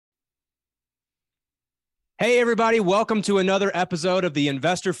Hey, everybody. Welcome to another episode of the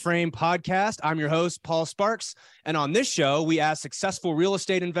Investor Frame podcast. I'm your host, Paul Sparks. And on this show, we ask successful real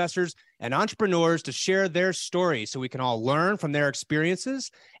estate investors and entrepreneurs to share their stories so we can all learn from their experiences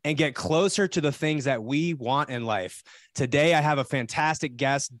and get closer to the things that we want in life. Today, I have a fantastic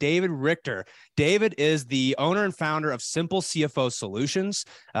guest, David Richter. David is the owner and founder of Simple CFO Solutions.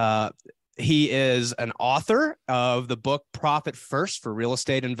 He is an author of the book Profit First for Real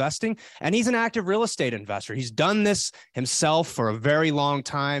Estate Investing, and he's an active real estate investor. He's done this himself for a very long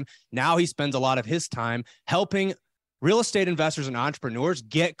time. Now he spends a lot of his time helping real estate investors and entrepreneurs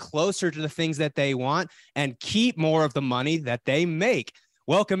get closer to the things that they want and keep more of the money that they make.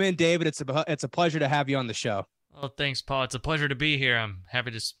 Welcome in, David. It's a pleasure to have you on the show. Oh, thanks, Paul. It's a pleasure to be here. I'm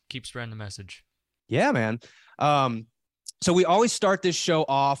happy to keep spreading the message. Yeah, man. So we always start this show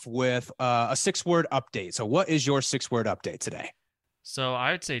off with a 6-word update. So what is your 6-word update today? So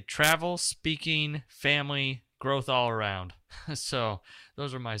I would say travel, speaking, family, growth all around. So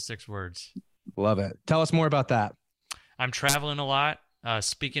those are my 6 words. Love it. Tell us more about that. I'm traveling a lot,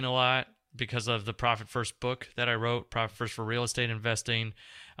 speaking a lot because of the Profit First book that I wrote, Profit First for Real Estate Investing.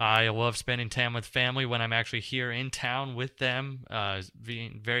 I love spending time with family when I'm actually here in town with them,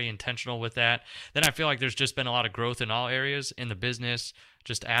 being very intentional with that. Then I feel like there's just been a lot of growth in all areas in the business,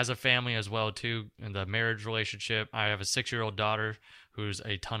 just as a family as well, too, in the marriage relationship. I have a 6-year-old daughter who's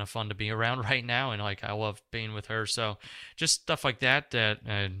a ton of fun to be around right now, and I love being with her. So just stuff like that,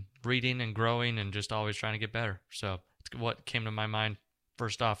 reading and growing and just always trying to get better. So it's what came to my mind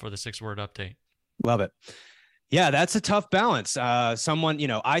first off for the 6-word update. Love it. Yeah, that's a tough balance.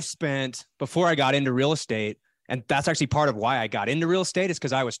 I spent, before I got into real estate, and that's actually part of why I got into real estate, is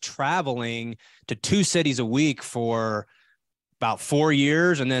because I was traveling to 2 cities a week for about 4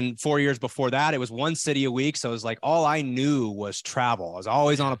 years. And then 4 years before that, it was 1 city a week. So it was like all I knew was travel. I was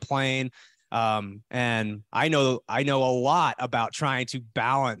always on a plane. And I know a lot about trying to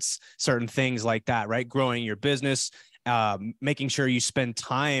balance certain things like that, right? Growing your business, making sure you spend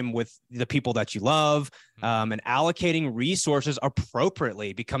time with the people that you love, and allocating resources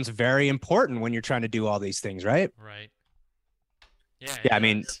appropriately becomes very important when you're trying to do all these things, right? Right. Yeah. Yeah. I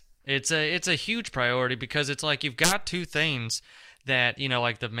mean, it's a huge priority because it's like you've got 2 things that,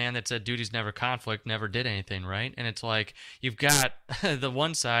 like the man that said duties never conflict never did anything, right? And it's like you've got the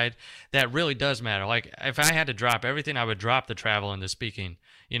one side that really does matter. Like if I had to drop everything, I would drop the travel and the speaking,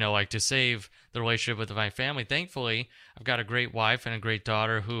 to save the relationship with my family. Thankfully, I've got a great wife and a great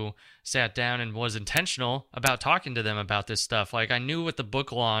daughter who sat down and was intentional about talking to them about this stuff. Like I knew with the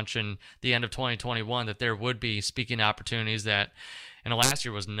book launch and the end of 2021 that there would be speaking opportunities and last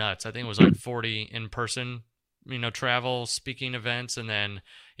year was nuts. I think it was like 40 in-person travel, speaking events, and then,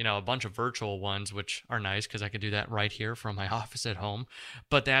 a bunch of virtual ones, which are nice because I could do that right here from my office at home.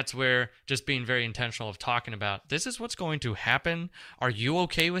 But that's where just being very intentional of talking about, this is what's going to happen. Are you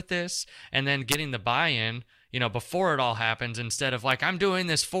okay with this? And then getting the buy-in, before it all happens, instead of like, I'm doing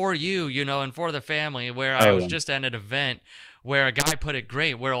this for you, and for the family, where I was just at an event where a guy put it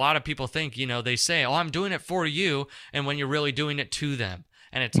great, where a lot of people think, they say, oh, I'm doing it for you. And when you're really doing it to them.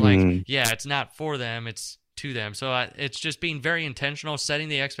 And it's like, yeah, it's not for them. It's to them. So it's just being very intentional, setting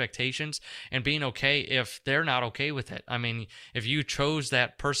the expectations and being okay if they're not okay with it. I mean, if you chose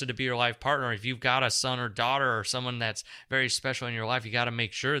that person to be your life partner, if you've got a son or daughter or someone that's very special in your life, you got to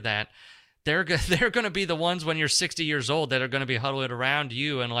make sure that they're going to be the ones when you're 60 years old that are going to be huddled around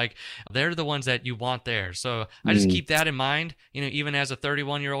you, and like they're the ones that you want there. So I just keep that in mind, even as a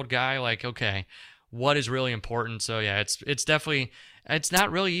 31-year-old guy, like, okay, what is really important? So yeah, it's definitely, it's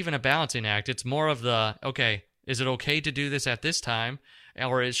not really even a balancing act. It's more of the, okay, is it okay to do this at this time?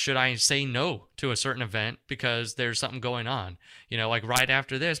 Or should I say no to a certain event because there's something going on? Like right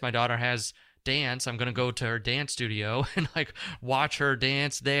after this, my daughter has dance. I'm going to go to her dance studio and like watch her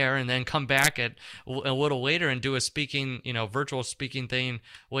dance there and then come back a little later and do a speaking, virtual speaking thing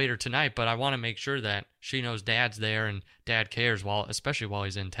later tonight. But I want to make sure that she knows dad's there and dad cares especially while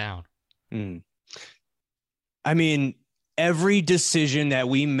he's in town. I mean, every decision that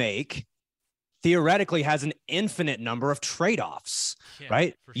we make theoretically has an infinite number of trade-offs,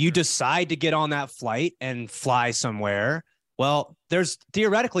 right? Sure. You decide to get on that flight and fly somewhere. Well, there's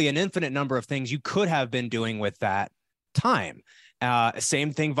theoretically an infinite number of things you could have been doing with that time.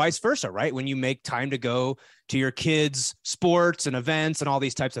 Same thing, vice versa, right? When you make time to go to your kids' sports and events and all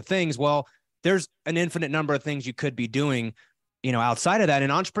these types of things, well, there's an infinite number of things you could be doing, outside of that.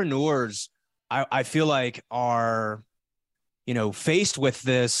 And entrepreneurs, I feel like are, faced with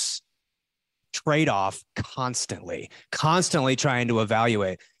this trade-off constantly trying to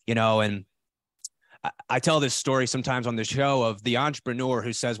evaluate, and I tell this story sometimes on the show of the entrepreneur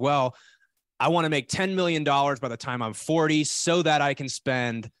who says, well, I want to make $10 million by the time I'm 40 so that I can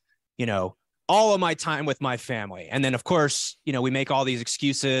spend, all of my time with my family. And then, of course, we make all these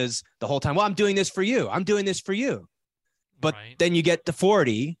excuses the whole time. Well, I'm doing this for you. I'm doing this for you. But then you get to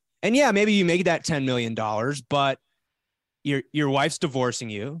 40 and maybe you make that $10 million, but your wife's divorcing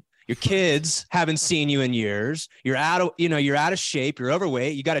you. Your kids haven't seen you in years. You're out of shape. You're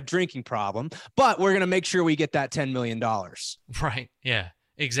overweight. You got a drinking problem, but we're going to make sure we get that $10 million. Right. Yeah,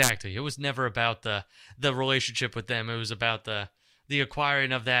 exactly. It was never about the relationship with them. It was about the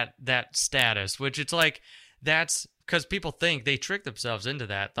acquiring of that status, which it's like, that's because people think they trick themselves into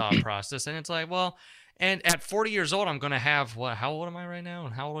that thought process. And it's like, well, and at 40 years old, I'm going to have how old am I right now?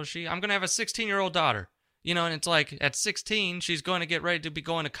 And how old is she? I'm going to have a 16-year-old daughter. And it's like at 16, she's going to get ready to be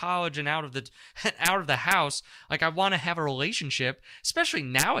going to college and out of the house. Like, I want to have a relationship, especially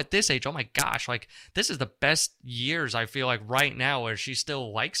now at this age. Oh my gosh, like this is the best years I feel like right now, where she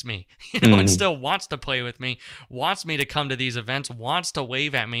still likes me, and still wants to play with me, wants me to come to these events, wants to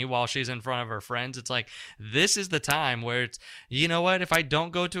wave at me while she's in front of her friends. It's like, this is the time where it's, you know what, if I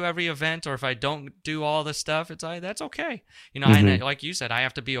don't go to every event or if I don't do all this stuff, it's like, that's okay. And like you said, I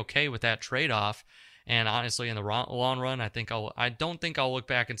have to be okay with that trade-off. And honestly, in the long run, I don't think I'll look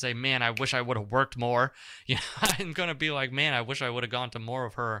back and say, man, I wish I would have worked more. I'm going to be like, man, I wish I would have gone to more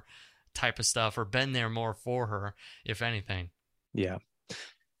of her type of stuff or been there more for her, if anything. Yeah.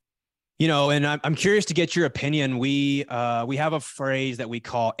 And I'm curious to get your opinion. We have a phrase that we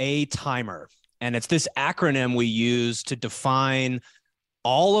call a timer, and it's this acronym we use to define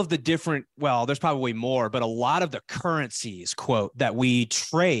all of the different, well, there's probably more, but a lot of the currencies, quote, that we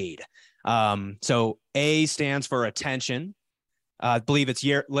trade. So A stands for attention. I believe it's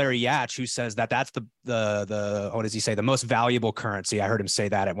Larry Yatch who says that that's the what does he say? The most valuable currency. I heard him say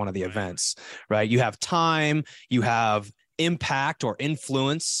that at one of the events, right? You have time, you have impact or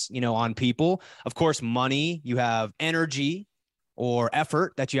influence, on people. Of course, money, you have energy or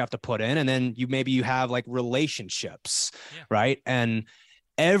effort that you have to put in. And then you have like relationships, right? And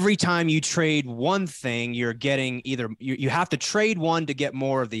every time you trade one thing, you're getting you have to trade one to get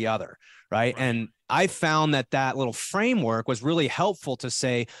more of the other, right? And I found that little framework was really helpful to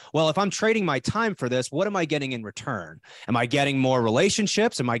say, well, if I'm trading my time for this, what am I getting in return? Am I getting more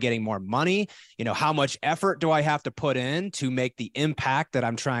relationships? Am I getting more money? How much effort do I have to put in to make the impact that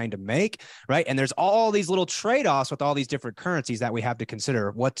I'm trying to make, right? And there's all these little trade-offs with all these different currencies that we have to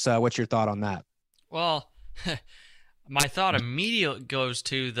consider. What's your thought on that? Well, my thought immediately goes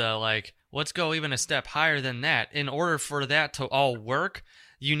to let's go even a step higher than that. In order for that to all work,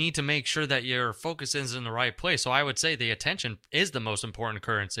 you need to make sure that your focus is in the right place. So I would say the attention is the most important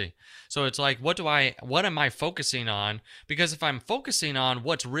currency. So it's like, what am I focusing on? Because if I'm focusing on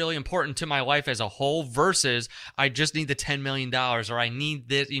what's really important to my life as a whole versus I just need the $10 million or I need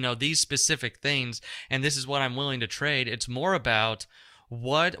this, these specific things, and this is what I'm willing to trade. It's more about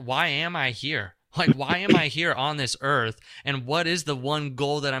why am I here? Like, why am I here on this earth? And what is the one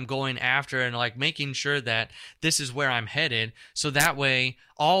goal that I'm going after? And like making sure that this is where I'm headed. So that way,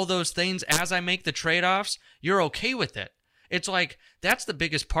 all those things, as I make the trade-offs, you're okay with it. It's like, that's the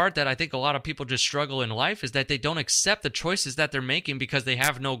biggest part that I think a lot of people just struggle in life, is that they don't accept the choices that they're making because they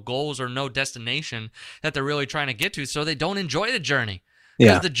have no goals or no destination that they're really trying to get to. So they don't enjoy the journey.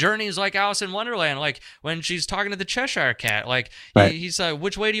 Because the journey is like Alice in Wonderland, like when she's talking to the Cheshire Cat, like he's like,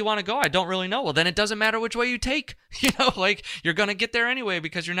 which way do you want to go? I don't really know. Well, then it doesn't matter which way you take, like you're going to get there anyway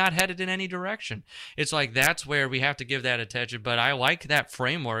because you're not headed in any direction. It's like, that's where we have to give that attention. But I like that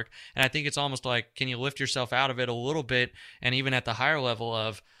framework. And I think it's almost like, can you lift yourself out of it a little bit? And even at the higher level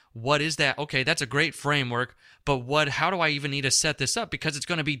of, what is that? Okay, that's a great framework, but how do I even need to set this up? Because it's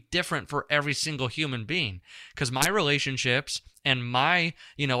going to be different for every single human being. Because my relationships and my,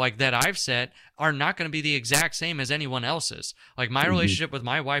 that I've set are not going to be the exact same as anyone else's. Like my relationship with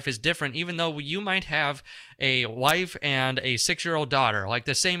my wife is different, even though you might have a wife and a 6-year-old daughter, like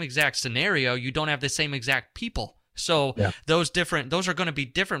the same exact scenario, you don't have the same exact people. So those are going to be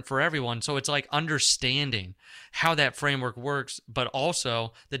different for everyone. So it's like understanding how that framework works, but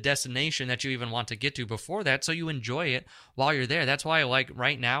also the destination that you even want to get to before that, so you enjoy it while you're there. That's why, like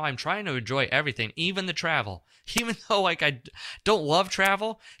right now, I'm trying to enjoy everything, even the travel. Even though like I don't love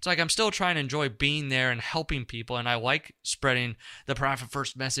travel, it's like I'm still trying to enjoy being there and helping people, and I like spreading the Profit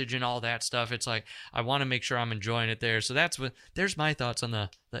First message and all that stuff. It's like I want to make sure I'm enjoying it there. So there's my thoughts on the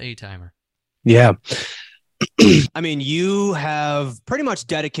A-timer. Yeah. I mean, you have pretty much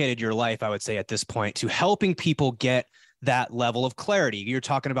dedicated your life, I would say, at this point to helping people get that level of clarity. You're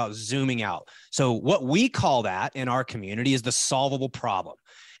talking about zooming out. So what we call that in our community is the solvable problem.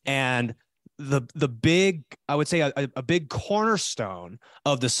 And the big, I would say a big cornerstone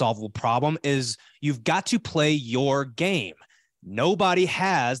of the solvable problem is you've got to play your game. Nobody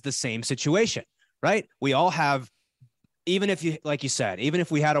has the same situation, right? We all have, even if you, like you said, even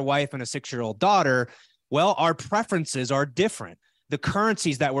if we had a wife and a 6-year-old daughter, well, our preferences are different. The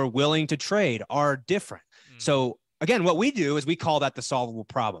currencies that we're willing to trade are different. So again, what we do is we call that the solvable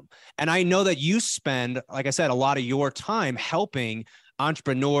problem. And I know that you spend, like I said, a lot of your time helping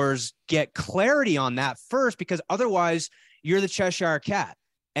entrepreneurs get clarity on that first, because otherwise you're the Cheshire Cat.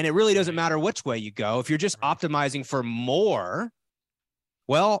 And it really doesn't matter which way you go. If you're just optimizing for more,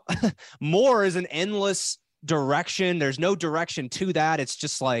 well, more is an endless direction. There's no direction to that. It's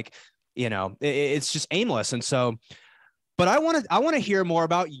just like, it's just aimless. And so, but I want to hear more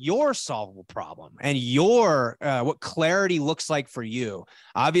about your solvable problem and your what clarity looks like for you.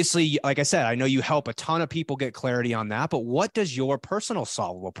 Obviously, like I said, I know you help a ton of people get clarity on that, but what does your personal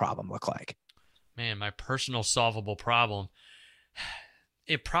solvable problem look like? Man, my personal solvable problem,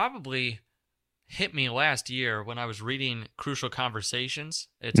 it probably hit me last year when I was reading Crucial Conversations.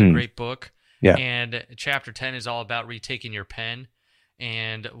 It's a great book. Yeah. And chapter 10 is all about retaking your pen.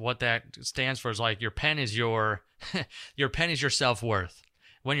 And what that stands for is like your pen is your pen is your self-worth.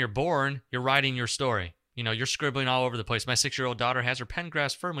 When you're born, you're writing your story. You're scribbling all over the place. My 6-year-old daughter has her pen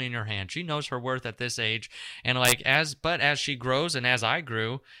grasped firmly in her hand. She knows her worth at this age. And as she grows, and as I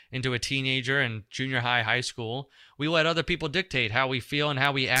grew into a teenager and junior high school, we let other people dictate how we feel and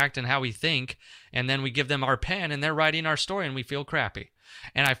how we act and how we think. And then we give them our pen and they're writing our story and we feel crappy.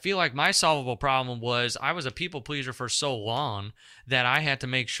 And I feel like my solvable problem was I was a people pleaser for so long that I had to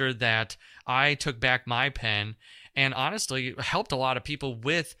make sure that I took back my pen and honestly helped a lot of people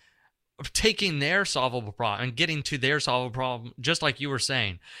with taking their solvable problem and getting to their solvable problem, just like you were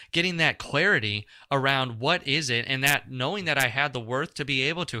saying, getting that clarity around what is it, and that knowing that I had the worth to be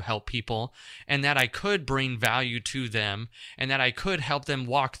able to help people and that I could bring value to them and that I could help them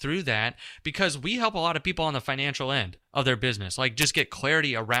walk through that, because we help a lot of people on the financial end of their business, like just get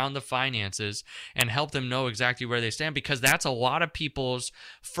clarity around the finances and help them know exactly where they stand, because that's a lot of people's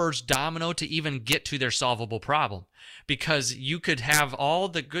first domino to even get to their solvable problem. Because you could have all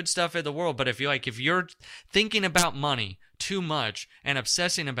the good stuff in the world, but if you're thinking about money too much and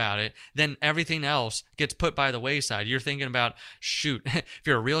obsessing about it, then everything else gets put by the wayside. You're thinking about, shoot, if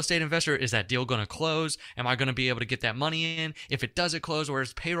you're a real estate investor, is that deal going to close? Am I going to be able to get that money in? If it doesn't close,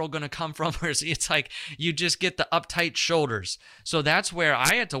 where's payroll going to come from? It's like you just get the uptight shoulders. So that's where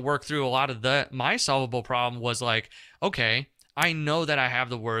I had to work through a lot of my solvable problem was like, okay, I know that I have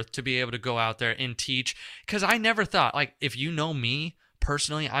the worth to be able to go out there and teach, because I never thought, like, if you know me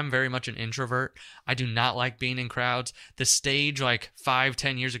personally, I'm very much an introvert. I do not like being in crowds. The stage like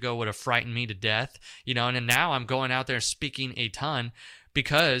 5-10 years ago would have frightened me to death, and then now I'm going out there speaking a ton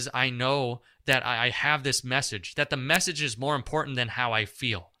because I know that I have this message, that the message is more important than how I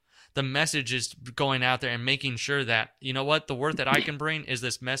feel. The message is going out there and making sure that, the worth that I can bring is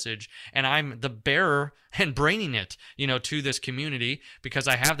this message, and I'm the bearer and bringing it, to this community because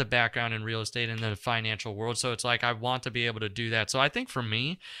I have the background in real estate and the financial world. So it's like I want to be able to do that. So I think for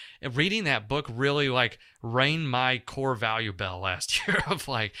me, reading that book really like rang my core value bell last year of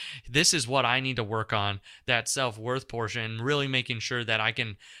like, this is what I need to work on, that self-worth portion, and really making sure that I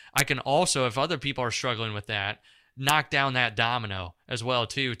can also, if other people are struggling with that, knock down that domino as well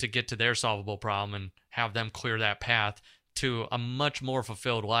too, to get to their solvable problem and have them clear that path to a much more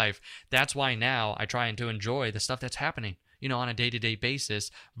fulfilled life. That's why now I try to enjoy the stuff that's happening, on a day-to-day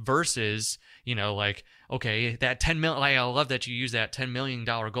basis versus, like, okay, that 10 million, like, I love that you use that $10 million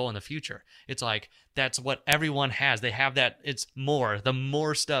goal in the future. It's like, that's what everyone has. They have that, it's the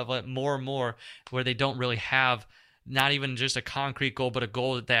more stuff, like more and more, where they don't really have not even just a concrete goal, but a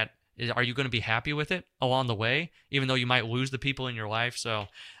goal that are you going to be happy with it along the way, even though you might lose the people in your life? So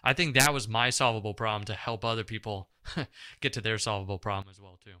I think that was my solvable problem, to help other people get to their solvable problem as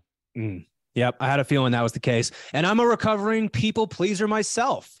well, too. Yep. I had a feeling that was the case. And I'm a recovering people pleaser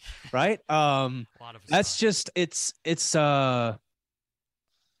myself, right? A lot of that's just, I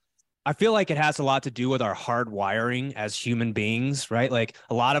feel like it has a lot to do with our hardwiring as human beings, right? Like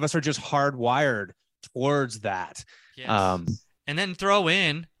a lot of us are just hardwired towards that. Yes. And then throw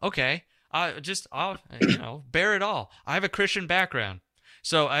in, okay, I'll bear it all. I have a Christian background.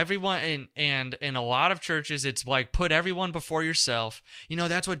 So everyone, and in a lot of churches, it's like, put everyone before yourself.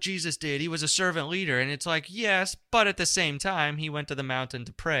 That's what Jesus did. He was a servant leader. And it's like, yes, but at the same time, he went to the mountain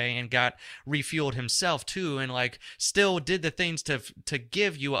to pray and got refueled himself too, and like still did the things to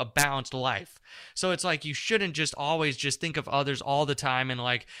give you a balanced life. So it's like, you shouldn't just always just think of others all the time and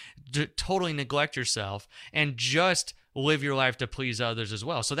like totally neglect yourself and just live your life to please others as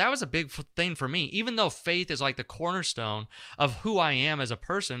well. So that was a big thing for me. Even though faith is like the cornerstone of who I am as a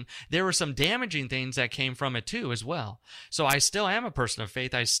person, there were some damaging things that came from it too as well. So I still am a person of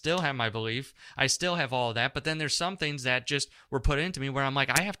faith. I still have my belief. I still have all of that. But then there's some things that just were put into me where I'm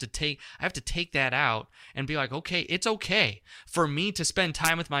like, I have to take that out and be like, okay, it's okay for me to spend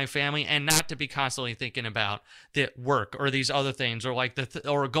time with my family and not to be constantly thinking about the work or these other things, or like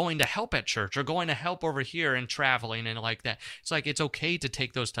or going to help at church, or going to help over here and traveling and like that. It's like, it's okay to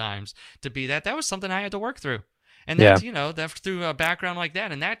take those times to be that. That was something I had to work through. And that's, that's through a background like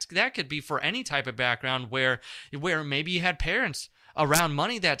that. And that could be for any type of background where maybe you had parents around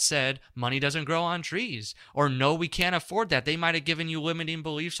money that said money doesn't grow on trees, or no, we can't afford that. They might have given you limiting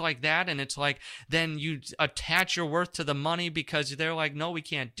beliefs like that. And it's like, then you attach your worth to the money because they're like, no, we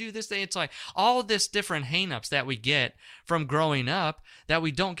can't do this thing. It's like all this different hangups that we get from growing up that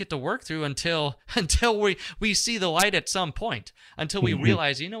we don't get to work through until we see the light at some point, until we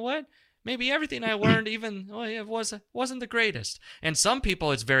realize, you know what? Maybe everything I learned it wasn't the greatest. And some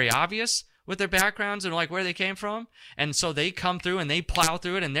people, it's very obvious with their backgrounds and like where they came from. And so they come through and they plow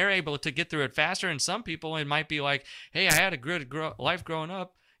through it and they're able to get through it faster. And some people, it might be like, hey, I had a good life growing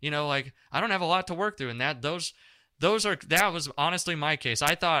up. Like I don't have a lot to work through. And that was honestly my case.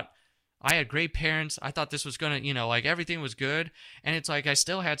 I thought I had great parents. I thought this was going to, like everything was good. And it's like I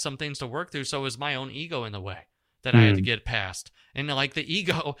still had some things to work through. So it was my own ego in the way that I had to get past. And like the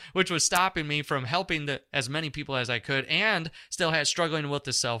ego, which was stopping me from helping as many people as I could, and still had struggling with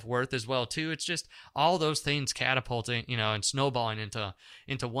the self-worth as well too. It's just all those things catapulting, and snowballing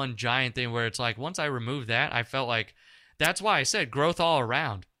into one giant thing where it's like, once I removed that, I felt like, that's why I said growth all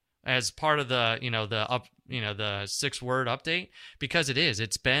around as part of the, the 6-word update, because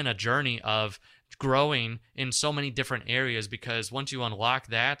it's been a journey of growing in so many different areas, because once you unlock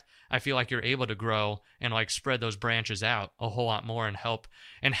that, I feel like you're able to grow and like spread those branches out a whole lot more and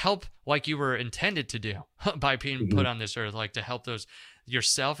help like you were intended to do by being put on this earth, like to help those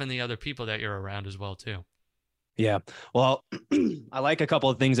yourself and the other people that you're around as well too. Yeah. Well, I like a couple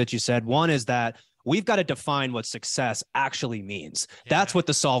of things that you said. One is that we've got to define what success actually means. Yeah. That's what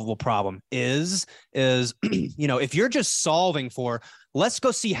the solvable problem is, if you're just solving for, let's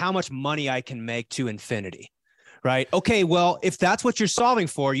go see how much money I can make to infinity. Right. Okay. Well, if that's what you're solving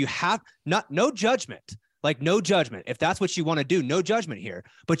for, you have no judgment, no judgment. If that's what you want to do, no judgment here,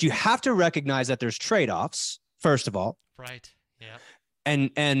 but you have to recognize that there's trade-offs, first of all. Right. Yeah.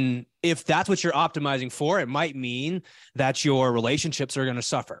 And if that's what you're optimizing for, it might mean that your relationships are going to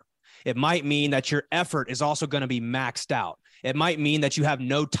suffer. It might mean that your effort is also going to be maxed out. It might mean that you have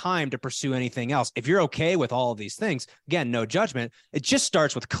no time to pursue anything else. If you're okay with all of these things, again, no judgment. It just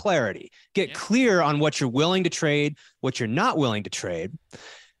starts with clarity. Get clear on what you're willing to trade, what you're not willing to trade.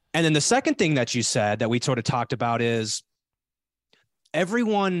 And then the second thing that you said that we sort of talked about is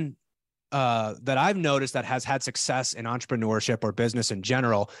everyone that I've noticed that has had success in entrepreneurship or business in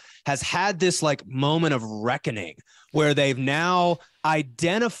general has had this like moment of reckoning where they've now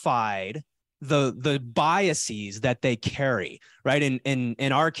identified the biases that they carry, right?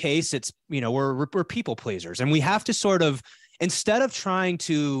 In our case, it's, we're people pleasers, and we have to sort of, instead of trying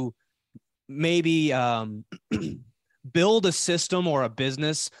to maybe build a system or a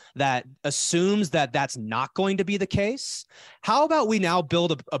business that assumes that that's not going to be the case, how about we now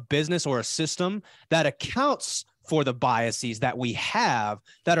build a business or a system that accounts for the biases that we have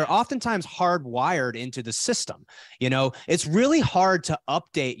that are oftentimes hardwired into the system? It's really hard to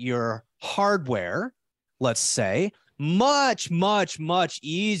update your hardware, let's say, much, much, much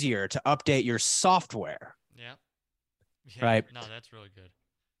easier to update your software. Yeah. Right. No, that's really good.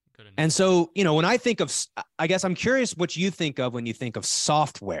 And so, when I think of, I guess I'm curious what you think of when you think of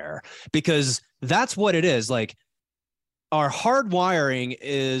software, because that's what it is. Like, our hardwiring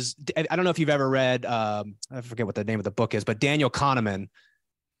is, I don't know if you've ever read, I forget what the name of the book is, but Daniel Kahneman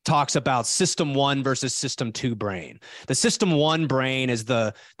talks about system 1 versus system 2 brain. The system 1 brain is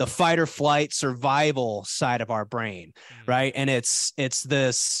the fight or flight survival side of our brain, right? And it's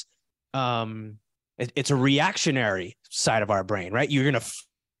this, it's a reactionary side of our brain, right? You're going to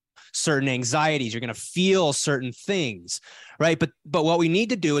certain anxieties, you're going to feel certain things, right? But what we need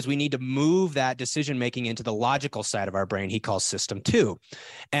to do is we need to move that decision making into the logical side of our brain he calls system 2.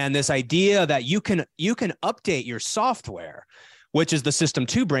 And this idea that you can update your software, which is the system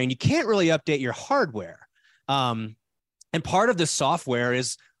 2 brain, you can't really update your hardware. And part of the software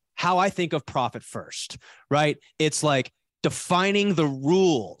is how I think of profit first, right? It's like defining the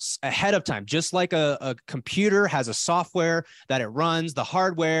rules ahead of time, just like a computer has a software that it runs. The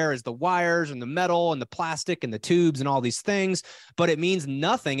hardware is the wires and the metal and the plastic and the tubes and all these things, but it means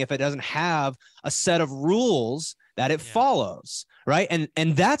nothing if it doesn't have a set of rules that it follows, right?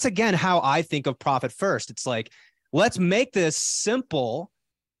 And that's, again, how I think of profit first. It's like, let's make this simple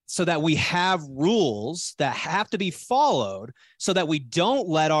so that we have rules that have to be followed so that we don't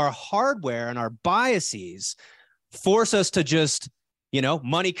let our hardware and our biases force us to just,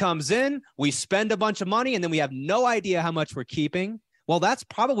 money comes in, we spend a bunch of money, and then we have no idea how much we're keeping. Well, that's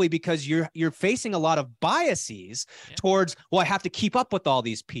probably because you're facing a lot of biases towards, well, I have to keep up with all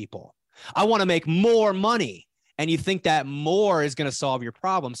these people. I want to make more money. And you think that more is going to solve your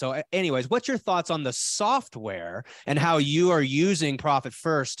problem. So anyways, what's your thoughts on the software and how you are using Profit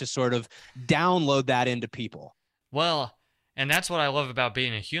First to sort of download that into people? Well, and that's what I love about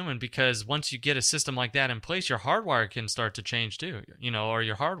being a human, because once you get a system like that in place, your hardware can start to change too, or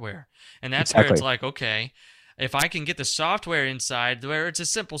your hardware. And that's where it's like, okay, if I can get the software inside where it's a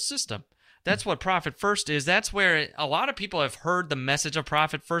simple system, that's what Profit First is. That's where a lot of people have heard the message of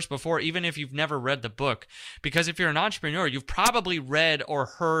Profit First before, even if you've never read the book. Because if you're an entrepreneur, you've probably read or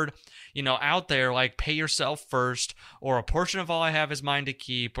heard, out there, like, pay yourself first, or a portion of all I have is mine to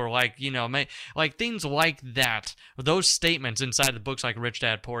keep, or like things like that. Those statements inside the books like Rich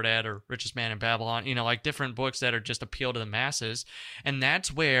Dad, Poor Dad, or Richest Man in Babylon, like different books that are just appeal to the masses. And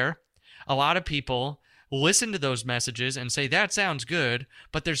that's where a lot of people listen to those messages and say, that sounds good,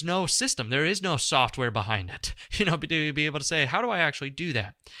 but there's no system. There is no software behind it, to be able to say, how do I actually do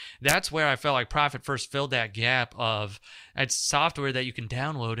that? That's where I felt like Profit First filled that gap of, it's software that you can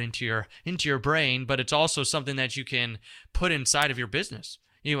download into your brain, but it's also something that you can put inside of your business.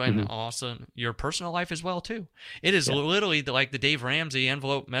 And also your personal life as well, too. It is literally like the Dave Ramsey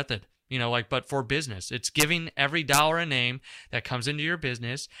envelope method. But for business, it's giving every dollar a name that comes into your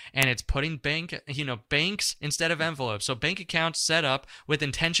business, and it's putting banks instead of envelopes. So bank accounts set up with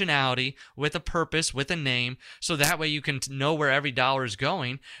intentionality, with a purpose, with a name, so that way you can know where every dollar is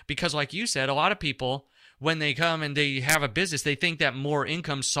going. Because like you said, a lot of people, when they come and they have a business, they think that more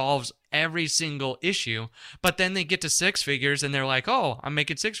income solves every single issue, but then they get to six figures and they're like, oh, I'm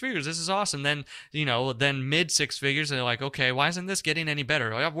making six figures. This is awesome. Then, then mid six figures, and they're like, okay, why isn't this getting any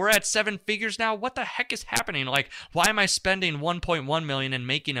better? We're at seven figures now. What the heck is happening? Like, why am I spending 1.1 million and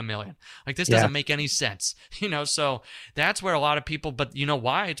making $1 million? Like, this doesn't make any sense, so that's where a lot of people, but you know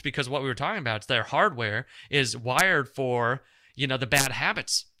why? It's because what we were talking about, it's their hardware is wired for, the bad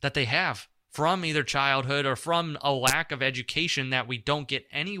habits that they have from either childhood or from a lack of education that we don't get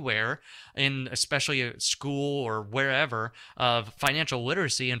anywhere in, especially at school or wherever, of financial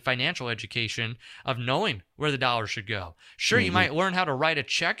literacy and financial education, of knowing where the dollar should go. Sure, you might learn how to write a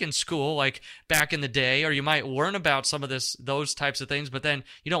check in school like back in the day, or you might learn about some of those types of things, but then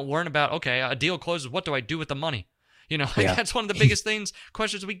you don't learn about, okay, a deal closes, what do I do with the money? That's one of the biggest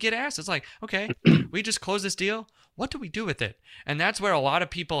questions we get asked. It's like, okay, we just close this deal. What do we do with it? And that's where a lot of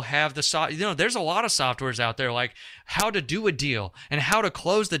people have there's a lot of softwares out there, like how to do a deal and how to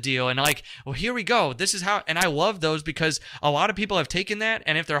close the deal. And like, well, here we go. This is how, and I love those because a lot of people have taken that,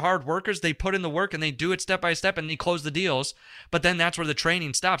 and if they're hard workers, they put in the work and they do it step by step and they close the deals. But then that's where the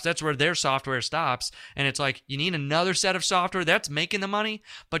training stops. That's where their software stops. And it's like, you need another set of software that's making the money,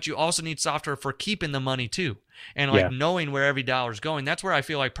 but you also need software for keeping the money too. And like knowing where every dollar is going. That's where I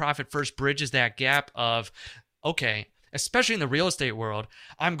feel like Profit First bridges that gap of, okay, especially in the real estate world,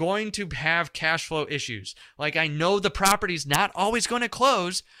 I'm going to have cash flow issues. Like, I know the property's not always going to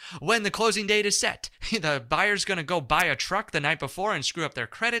close when the closing date is set. The buyer's going to go buy a truck the night before and screw up their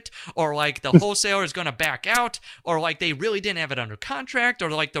credit, or like the wholesaler is going to back out, or like they really didn't have it under contract,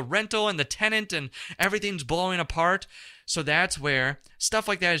 or like the rental and the tenant and everything's blowing apart. So that's where stuff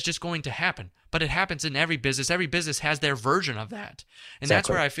like that is just going to happen. But it happens in every business. Every business has their version of that. And that's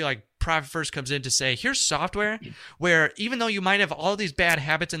where I feel like Profit First comes in to say, here's software where even though you might have all these bad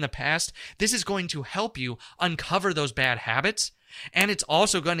habits in the past, this is going to help you uncover those bad habits. And it's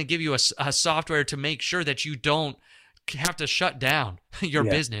also going to give you a software to make sure that you don't have to shut down your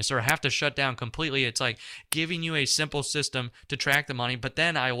business or have to shut down completely. It's like giving you a simple system to track the money. But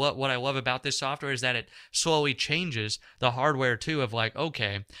then what I love about this software is that it slowly changes the hardware too, of like,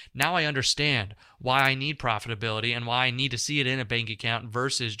 okay, now I understand why I need profitability and why I need to see it in a bank account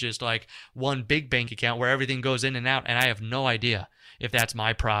versus just like one big bank account where everything goes in and out and I have no idea if that's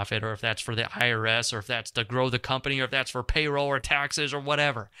my profit or if that's for the IRS or if that's to grow the company or if that's for payroll or taxes or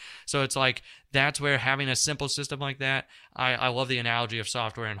whatever. So it's like, that's where having a simple system like that, I love the analogy of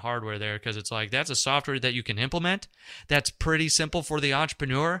software and hardware there, because it's like, that's a software that you can implement. That's pretty simple for the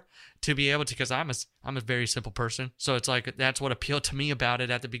entrepreneur to be able to, because I'm a very simple person. So it's like, that's what appealed to me about it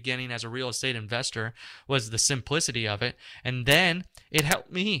at the beginning as a real estate investor, was the simplicity of it. And then it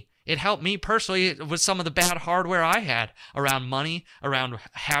helped me It helped me personally with some of the bad hardware I had around money, around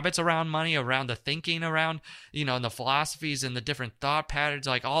habits around money, around the thinking around, and the philosophies and the different thought patterns,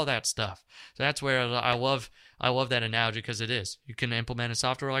 like all that stuff. So that's where I love that analogy, because it is. You can implement a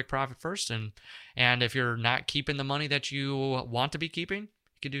software like Profit First, and if you're not keeping the money that you want to be keeping,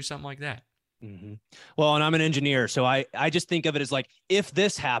 you can do something like that. Mm-hmm. Well, and I'm an engineer, so I just think of it as like, if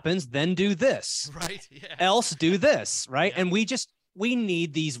this happens, then do this. Right. Yeah. Else do this. Right. Yeah. And we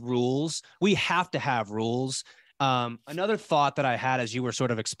need these rules. We have to have rules. Another thought that I had as you were sort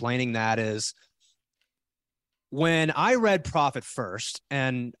of explaining that is, when I read Profit First,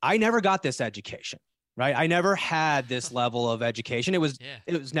 and I never got this education, right? I never had this level of education. It was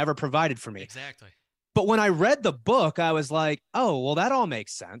never provided for me. Exactly. But when I read the book, I was like, oh, well, that all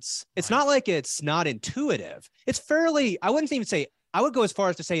makes sense. It's not like it's not intuitive. It's fairly, I wouldn't even say, I would go as far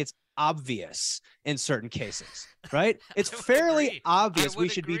as to say it's obvious in certain cases, right? It's fairly obvious we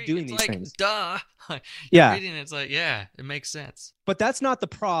should be doing these things. Duh. Yeah. Reading it's like, yeah, it makes sense. But that's not the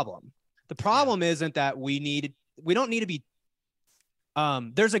problem. The problem isn't that we don't need to be,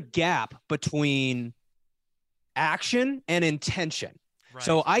 there's a gap between action and intention. Right.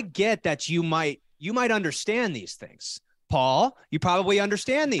 So I get that you might understand these things. Paul, you probably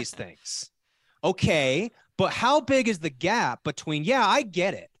understand these things. Okay, but how big is the gap between, I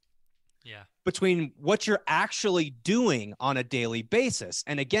get it. Yeah. Between what you're actually doing on a daily basis.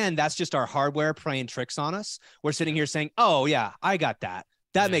 And again, that's just our hardware playing tricks on us. We're sitting here saying, oh yeah, I got that.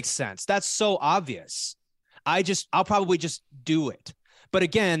 That makes sense. That's so obvious. I'll probably just do it. But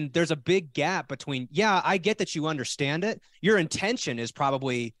again, there's a big gap between, I get that you understand it. Your intention is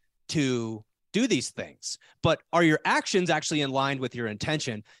probably to do these things, but are your actions actually in line with your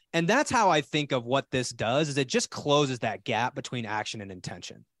intention? And that's how I think of what this does, is it just closes that gap between action and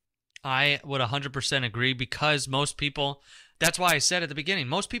intention. I would 100% agree, because most people, that's why I said at the beginning,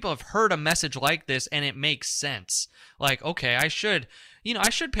 most people have heard a message like this and it makes sense. Like, okay, I should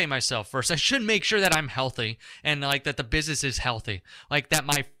pay myself first. I should make sure that I'm healthy, and like that the business is healthy, like that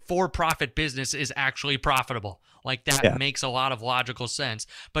my for-profit business is actually profitable. Like that makes a lot of logical sense.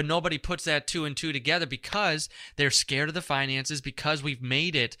 But nobody puts that 2 and 2 together, because they're scared of the finances, because we've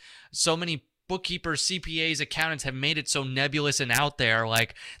made it so many bookkeepers, CPAs, accountants have made it so nebulous and out there.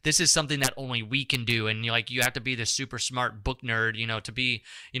 Like, this is something that only we can do. And like, you have to be this super smart book nerd, to be,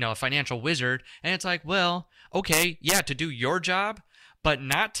 a financial wizard. And it's like, well, okay, yeah, to do your job, but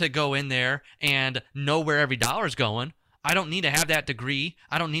not to go in there and know where every dollar is going. I don't need to have that degree.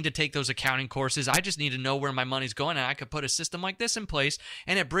 I don't need to take those accounting courses. I just need to know where my money's going, and I could put a system like this in place,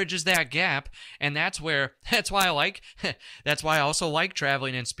 and it bridges that gap. And that's why I also like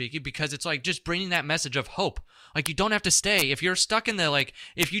traveling and speaking, because it's like just bringing that message of hope. Like, you don't have to stay. If you're stuck in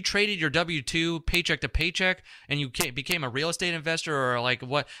if you traded your W-2 paycheck to paycheck and you became a real estate investor or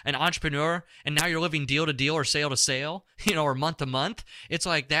an entrepreneur, and now you're living deal to deal or sale to sale, or month to month, it's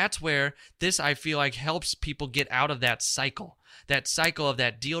like, that's where this, I feel like, helps people get out of that cycle of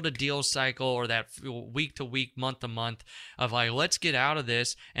that deal to deal cycle, or that week to week, month to month of like, let's get out of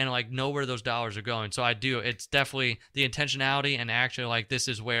this and like know where those dollars are going. So it's definitely the intentionality and action. Like, this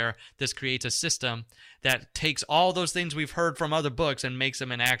is where this creates a system that takes all those things we've heard from other books and makes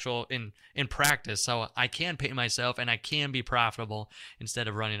them in practice. So I can pay myself and I can be profitable instead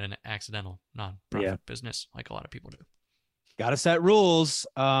of running an accidental non-profit business like a lot of people do. Got to set rules.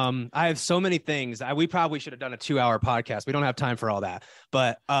 I have so many things. We probably should have done a 2-hour podcast. We don't have time for all that,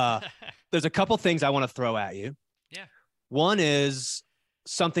 but there's a couple things I want to throw at you. Yeah. One is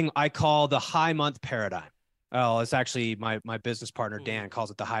something I call the high month paradigm. Oh, it's actually my business partner, Dan, calls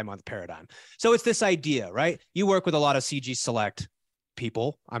it the high month paradigm. So it's this idea, right? You work with a lot of CG Select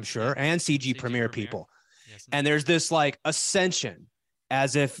people, I'm sure, and CG Premier people. Yes, and there's this like ascension,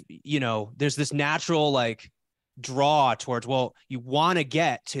 as if, there's this natural like draw towards, well, you want to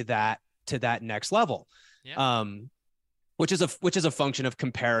get to that next level. Yeah. Which is a function of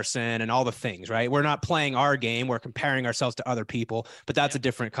comparison and all the things, right? We're not playing our game, we're comparing ourselves to other people, but that's a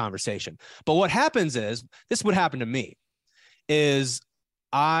different conversation. But what happens is, this would happen to me, is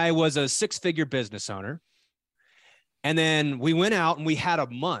I was a 6-figure business owner, and then we went out and we had a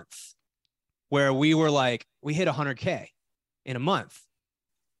month where we were like, we hit 100K in a month.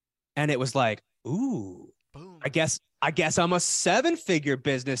 And it was like, ooh, boom. I guess I'm a 7-figure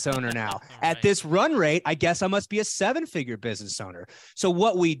business owner now. At this run rate, I guess I must be a 7-figure business owner. So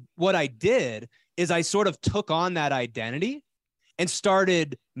what I did is I sort of took on that identity and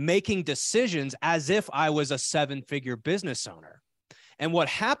started making decisions as if I was a 7-figure business owner. And what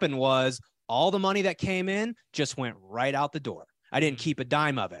happened was, all the money that came in just went right out the door. I didn't keep a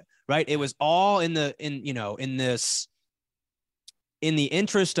dime of it, right? It was all in this in the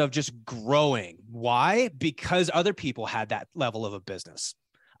interest of just growing. Why? Because other people had that level of a business.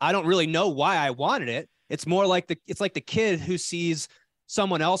 I don't really know why I wanted it. It's more like it's like the kid who sees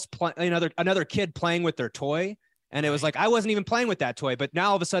someone else another kid playing with their toy. And it was like, I wasn't even playing with that toy, but now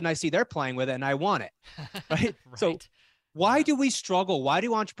all of a sudden I see they're playing with it and I want it. Right. Right. So why do we struggle? Why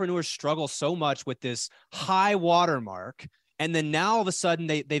do entrepreneurs struggle so much with this high watermark? And then now all of a sudden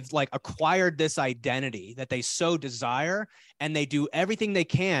they've like acquired this identity that they so desire, and they do everything they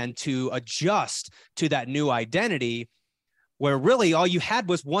can to adjust to that new identity, where really all you had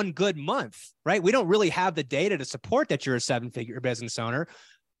was one good month, right? We don't really have the data to support that you're a 7-figure business owner,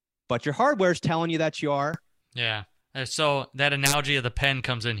 but your hardware is telling you that you are. Yeah. So that analogy of the pen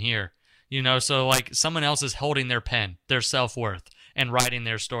comes in here, so like someone else is holding their pen, their self-worth, and writing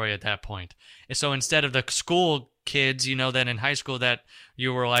their story at that point. And so instead of the school kids, that in high school that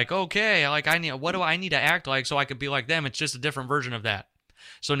you were like, okay, like what do I need to act like so I could be like them? It's just a different version of that.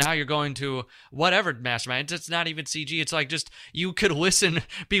 So now you're going to whatever mastermind. It's not even CG. It's like just you could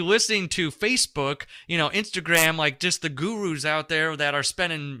be listening to Facebook, Instagram, like just the gurus out there that are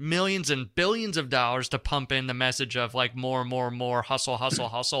spending millions and billions of dollars to pump in the message of like more, hustle, hustle,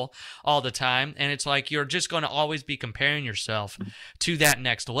 hustle all the time. And it's like you're just going to always be comparing yourself to that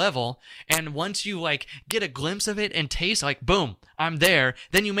next level. And once you like get a glimpse of it and taste like, boom, I'm there,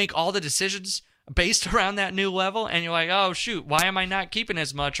 then you make all the decisions based around that new level, and you're like, oh shoot, why am I not keeping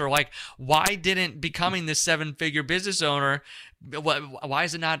as much? Or like, why didn't becoming this 7-figure business owner, why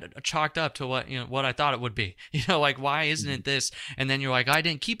is it not chalked up to what I thought it would be? Like, why isn't it this? And then you're like, I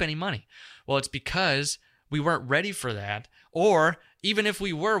didn't keep any money. Well, it's because we weren't ready for that. Or even if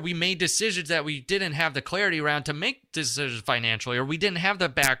we were, we made decisions that we didn't have the clarity around to make decisions financially, or we didn't have the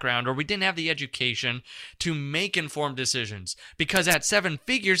background, or we didn't have the education to make informed decisions. Because at 7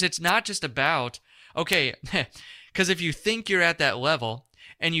 figures, it's not just about, okay, because if you think you're at that level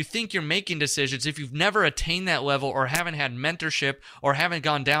and you think you're making decisions, if you've never attained that level or haven't had mentorship or haven't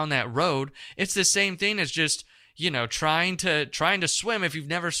gone down that road, it's the same thing as just trying to swim if you've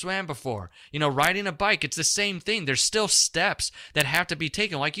never swam before. Riding a bike, it's the same thing. There's still steps that have to be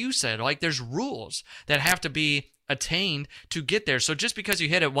taken. Like you said, like there's rules that have to be attained to get there. So just because you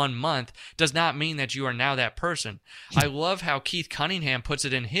hit it 1 month does not mean that you are now that person. I love how Keith Cunningham puts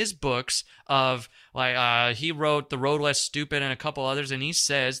it in his books of like, he wrote The Road Less Stupid and a couple others. And he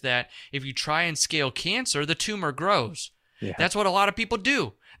says that if you try and scale cancer, the tumor grows. Yeah. That's what a lot of people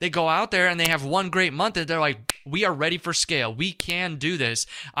do. They go out there and they have one great month and they're like, we are ready for scale. We can do this.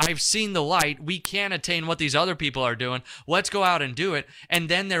 I've seen the light. We can attain what these other people are doing. Let's go out and do it. And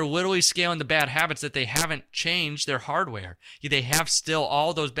then they're literally scaling the bad habits that they haven't changed their hardware. They have still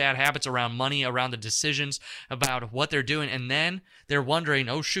all those bad habits around money, around the decisions, about what they're doing. And then they're wondering,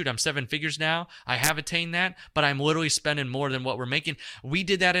 oh shoot, I'm 7 figures now. I have attained that, but I'm literally spending more than what we're making. We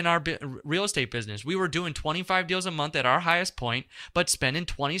did that in our real estate business. We were doing 25 deals a month at our highest point, but spending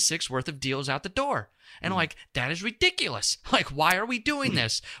 26 worth of deals out the door. And like, that is ridiculous. Like, why are we doing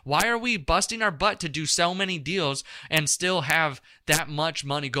this? Why are we busting our butt to do so many deals and still have that much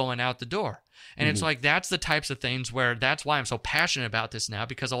money going out the door? And it's like, that's the types of things where that's why I'm so passionate about this now,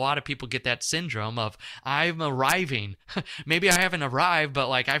 because a lot of people get that syndrome of I'm arriving. Maybe I haven't arrived, but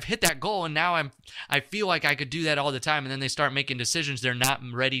like I've hit that goal and now I feel like I could do that all the time. And then they start making decisions they're not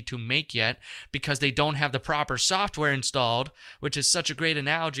ready to make yet because they don't have the proper software installed, which is such a great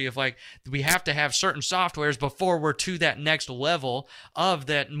analogy of like, we have to have certain softwares before we're to that next level of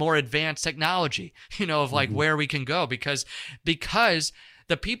that more advanced technology, of like where we can go, because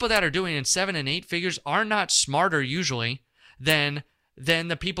the people that are doing in 7 and 8 figures are not smarter usually than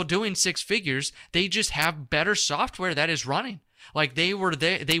the people doing 6 figures. They just have better software that is running. Like they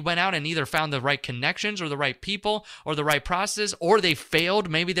went out and either found the right connections or the right people or the right process, or they failed.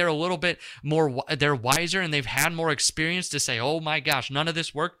 Maybe they're a little bit more, they're wiser and they've had more experience to say, oh my gosh, none of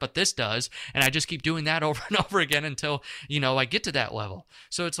this worked, but this does. And I just keep doing that over and over again until, I get to that level.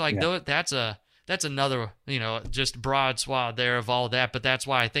 So it's like, that's another, just broad swath there of all that. But that's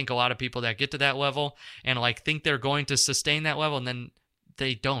why I think a lot of people that get to that level and like think they're going to sustain that level, and then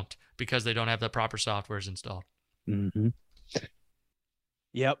they don't because they don't have the proper softwares installed. Mm-hmm.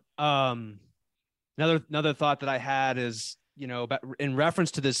 Yep. Another thought that I had is, about in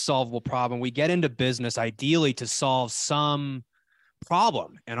reference to this solvable problem, we get into business ideally to solve some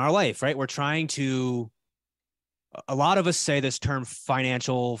problem in our life, right? We're trying to, a lot of us say this term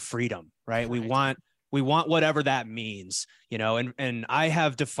financial freedom, right? We want whatever that means, and I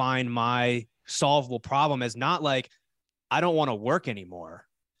have defined my solvable problem as not like, I don't want to work anymore.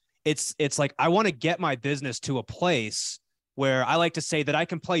 It's like, I want to get my business to a place where I like to say that I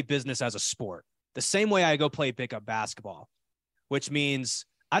can play business as a sport, the same way I go play pickup basketball, which means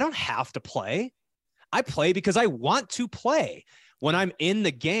I don't have to play. I play because I want to play. When I'm in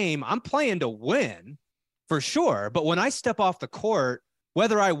the game, I'm playing to win for sure. But when I step off the court,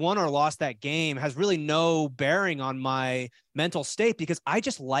 whether I won or lost that game has really no bearing on my mental state because I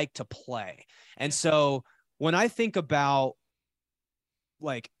just like to play. And so when I think about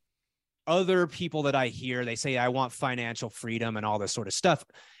like other people that I hear, they say, I want financial freedom and all this sort of stuff.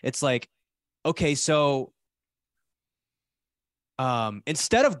 It's like, okay, so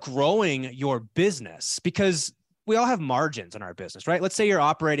instead of growing your business, because we all have margins in our business, right? Let's say you're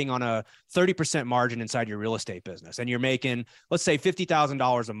operating on a 30% margin inside your real estate business and you're making, let's say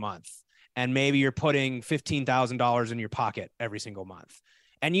 $50,000 a month. And maybe you're putting $15,000 in your pocket every single month.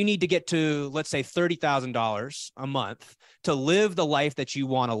 And you need to get to, let's say, $30,000 a month to live the life that you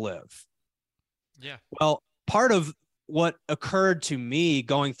want to live. Yeah. Well, part of what occurred to me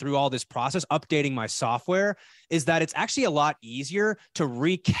going through all this process, updating my software, is that it's actually a lot easier to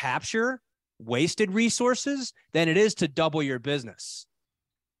recapture wasted resources than it is to double your business,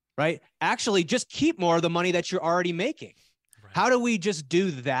 right? Actually, just keep more of the money that you're already making. Right. How do we just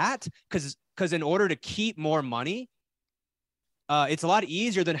do that? Because in order to keep more money, it's a lot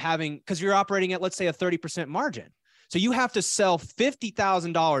easier than having, because you're operating at, let's say, a 30% margin. So you have to sell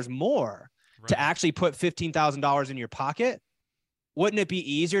 $50,000 more to actually put $15,000 in your pocket. Wouldn't it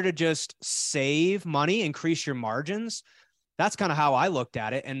be easier to just save money, increase your margins? That's kind of how I looked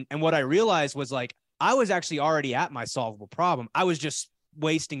at it. And what I realized was like, I was actually already at my solvable problem. I was just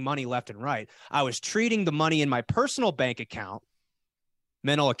wasting money left and right. I was treating the money in my personal bank account,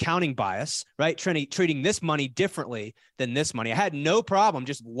 mental accounting bias, right? Treating this money differently than this money. I had no problem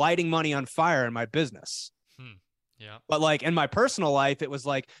just lighting money on fire in my business. Yeah. But like in my personal life, it was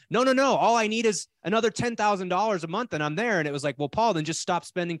like, no. All I need is another $10,000 a month and I'm there. And it was like, well, Paul, then just stop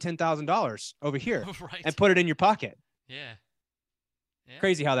spending $10,000 over here and put it in your pocket. Yeah.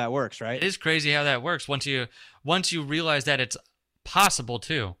 Crazy how that works, right? It is crazy how that works once you realize that it's possible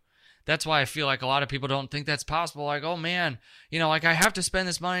too. That's why I feel like a lot of people don't think that's possible. Like, oh man, like I have to spend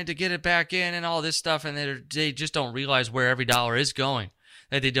this money to get it back in and all this stuff. And they just don't realize where every dollar is going.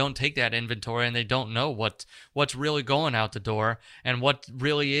 That they don't take that inventory and they don't know what's really going out the door and what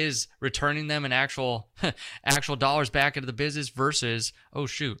really is returning them in actual dollars back into the business versus, oh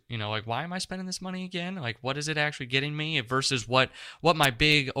shoot, like why am I spending this money again? Like what is it actually getting me versus what my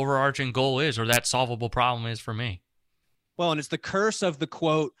big overarching goal is or that solvable problem is for me. Well, and it's the curse of the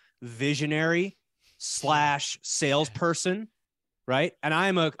quote visionary / salesperson, right? And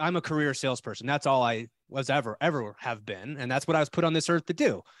I'm a career salesperson. That's all I was ever have been. And that's what I was put on this earth to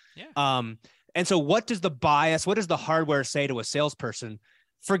do. Yeah. And so what does the hardware say to a salesperson?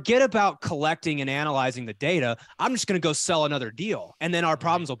 Forget about collecting and analyzing the data. I'm just going to go sell another deal and then our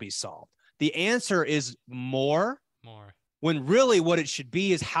problems will be solved. The answer is more. When really what it should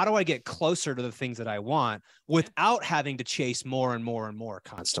be is how do I get closer to the things that I want without having to chase more and more and more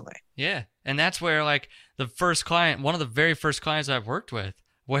constantly? Yeah. And that's where like the first client, one of the very first clients I've worked with,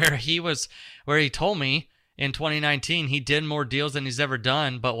 where he told me in 2019 he did more deals than he's ever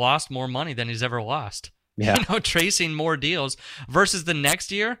done, but lost more money than he's ever lost. Yeah. Tracing more deals versus the next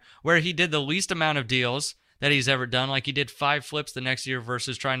year where he did the least amount of deals that he's ever done. Like he did 5 flips the next year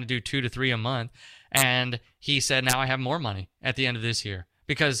versus trying to do 2 to 3 a month. And he said, now I have more money at the end of this year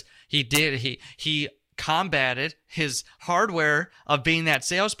because he combated his hardware of being that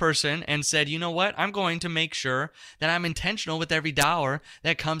salesperson and said, you know what? I'm going to make sure that I'm intentional with every dollar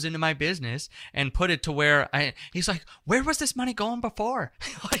that comes into my business and put it to where he's like, where was this money going before?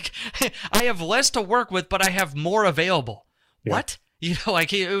 Like I have less to work with, but I have more available. Yeah. What? It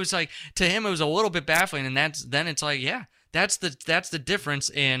was like, to him, it was a little bit baffling. And then it's like, yeah, that's the difference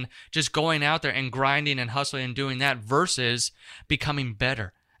in just going out there and grinding and hustling and doing that versus becoming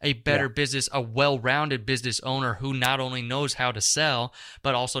better. A better business, a well-rounded business owner who not only knows how to sell,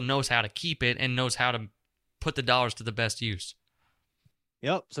 but also knows how to keep it and knows how to put the dollars to the best use.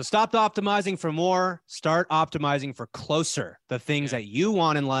 Yep. So stop optimizing for more, start optimizing for closer, the things that you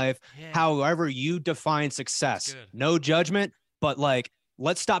want in life, however you define success. No judgment, but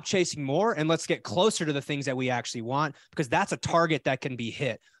let's stop chasing more and let's get closer to the things that we actually want because that's a target that can be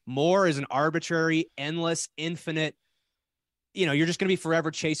hit. More is an arbitrary, endless, infinite, you're just going to be forever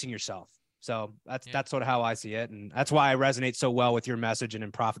chasing yourself. So that's sort of how I see it. And that's why I resonate so well with your message and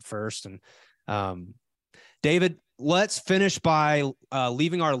in Profit First. And David, let's finish by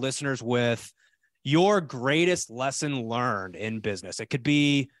leaving our listeners with your greatest lesson learned in business. It could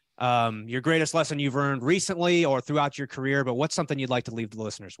be your greatest lesson you've learned recently or throughout your career, but what's something you'd like to leave the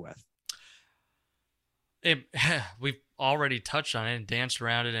listeners with? We've already touched on it and danced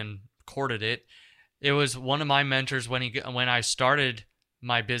around it and courted it. It was one of my mentors when I started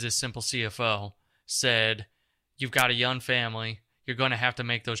my business, Simple CFO, said, "You've got a young family. You're going to have to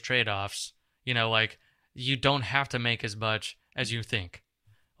make those trade-offs. Like you don't have to make as much as you think.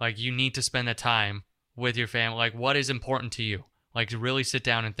 Like you need to spend the time with your family. Like what is important to you? Like to really sit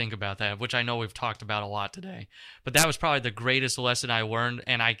down and think about that," which I know we've talked about a lot today. But that was probably the greatest lesson I learned,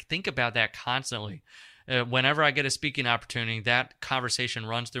 and I think about that constantly. Whenever I get a speaking opportunity, that conversation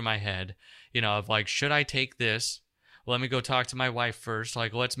runs through my head, of like, should I take this? Let me go talk to my wife first.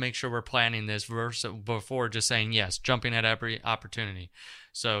 Like, let's make sure we're planning this before just saying yes, jumping at every opportunity.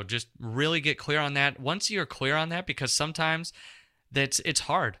 So just really get clear on that. Once you're clear on that, because sometimes it's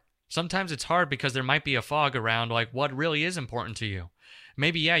hard. Sometimes it's hard because there might be a fog around like what really is important to you.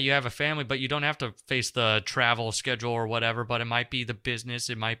 Maybe, yeah, you have a family, but you don't have to face the travel schedule or whatever, but it might be the business.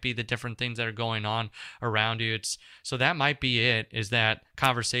 It might be the different things that are going on around you. So that might be it, is that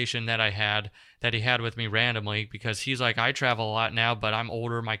conversation that he had with me randomly, because he's like, I travel a lot now, but I'm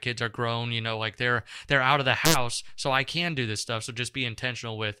older. My kids are grown, like they're out of the house, so I can do this stuff. So just be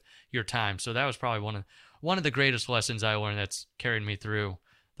intentional with your time. So that was probably one of the greatest lessons I learned that's carried me through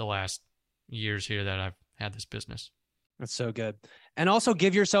the last years here that I've had this business. That's so good. And also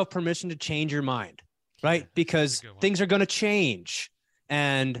give yourself permission to change your mind, right? Because things are going to change.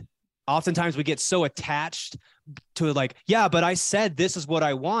 And oftentimes we get so attached to like, yeah, but I said this is what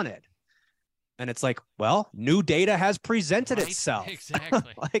I wanted. And it's like, well, new data has presented itself. Exactly.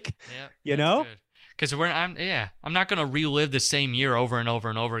 Because I'm not going to relive the same year over and over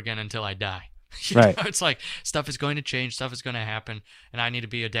and over again until I die. Right. It's like stuff is going to change, stuff is going to happen, and I need to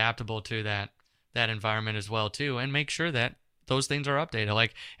be adaptable to that environment as well too, and make sure that those things are updated.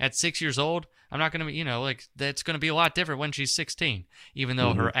 Like at 6 years old, I'm not going to be, like that's going to be a lot different when she's 16, even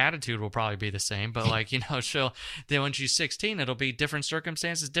though her attitude will probably be the same. But like, then when she's 16, it'll be different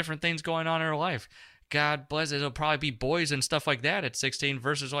circumstances, different things going on in her life. God bless it. It'll probably be boys and stuff like that at 16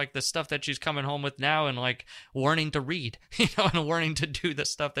 versus like the stuff that she's coming home with now and like learning to read, and learning to do the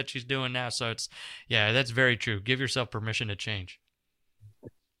stuff that she's doing now. So that's very true. Give yourself permission to change.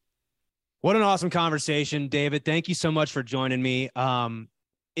 What an awesome conversation, David. Thank you so much for joining me.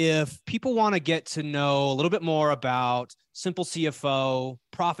 If people want to get to know a little bit more about Simple CFO,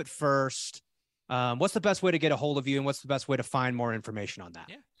 Profit First, what's the best way to get a hold of you, and what's the best way to find more information on that?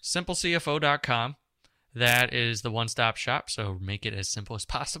 Yeah. simplecfo.com. That is the one-stop shop, so make it as simple as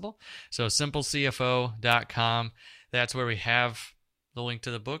possible. So simplecfo.com, that's where we have the link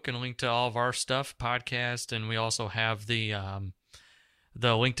to the book and a link to all of our stuff, podcast, and we also have the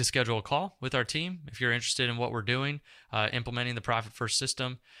link to schedule a call with our team if you're interested in what we're doing, implementing the Profit First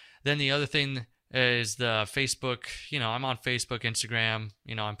system. Then the other thing is the Facebook. I'm on Facebook, Instagram.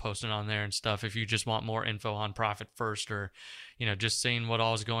 I'm posting on there and stuff. If you just want more info on Profit First, or just seeing what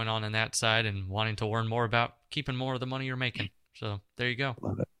all is going on that side and wanting to learn more about keeping more of the money you're making. So there you go.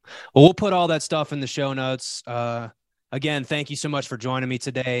 Love it. Well, we'll put all that stuff in the show notes. Again, thank you so much for joining me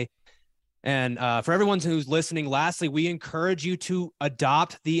today. And for everyone who's listening, lastly, we encourage you to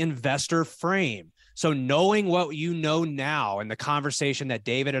adopt the investor frame. So knowing what you know now and the conversation that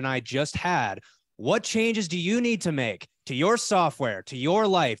David and I just had, what changes do you need to make to your software, to your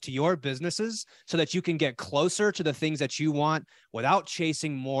life, to your businesses, so that you can get closer to the things that you want without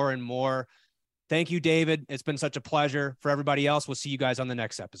chasing more and more? Thank you, David. It's been such a pleasure. For everybody else, we'll see you guys on the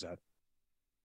next episode.